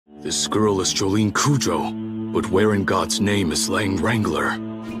This girl is Jolene Cujo, but where in God's name is Lang Wrangler?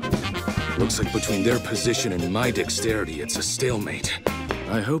 Looks like between their position and my dexterity, it's a stalemate.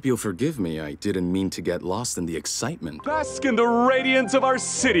 I hope you'll forgive me. I didn't mean to get lost in the excitement. Bask in the radiance of our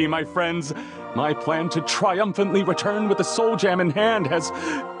city, my friends. My plan to triumphantly return with the soul gem in hand has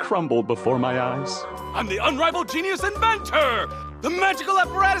crumbled before my eyes. I'm the unrivaled genius inventor! The magical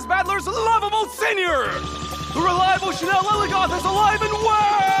apparatus battler's lovable senior! The reliable Chanel Lilligoth is alive and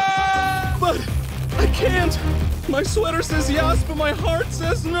well! But I can't! My sweater says yes, but my heart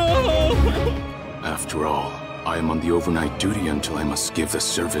says no! After all, I am on the overnight duty until I must give the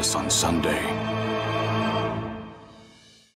service on Sunday.